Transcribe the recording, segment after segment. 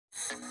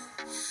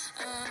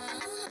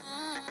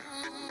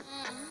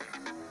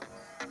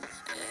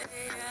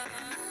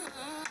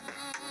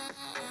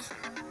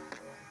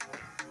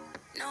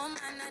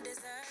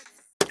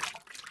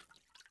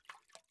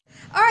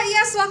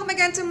Welcome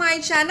again to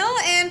my channel,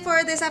 and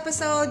for this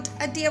episode,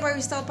 a DIY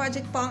restyle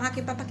project po ang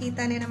aking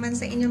papakita na naman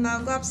sa inyo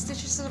mga guwaps.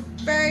 This is a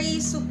very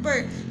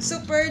super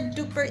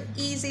duper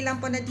easy lang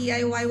po na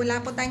DIY.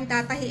 Wala po tayong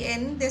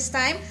tatahiin this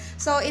time.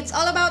 So it's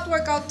all about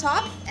workout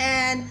top,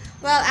 and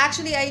well,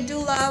 actually I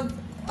do love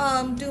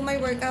do my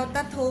workout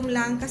at home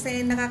lang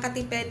kasi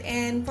nakakatipid.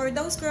 And for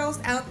those girls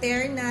out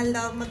there na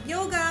love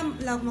mag-yoga,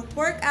 love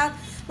mag-workout,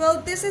 well,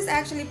 this is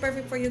actually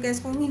perfect for you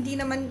guys kung hindi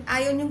naman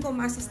ayaw nyong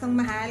gumastos ng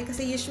mahal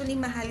kasi usually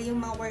mahal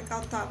yung mga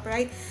workout top,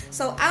 right?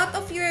 So out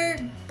of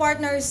your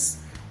partner's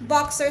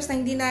boxers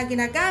na hindi na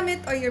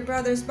ginagamit or your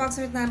brother's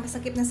boxers na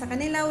masakit na sa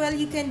kanila, well,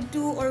 you can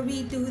do or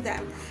redo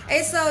them.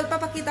 So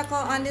papakita ko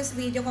on this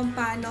video kung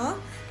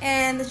paano,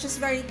 and it's just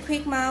very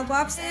quick mga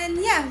guwaps. And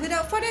yeah,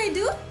 without further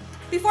ado,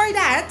 before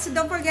that,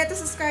 don't forget to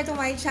subscribe to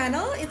my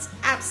channel. It's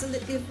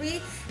absolutely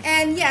free.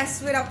 And yes,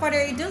 without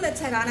further ado,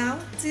 let's head on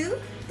out to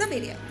the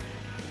video.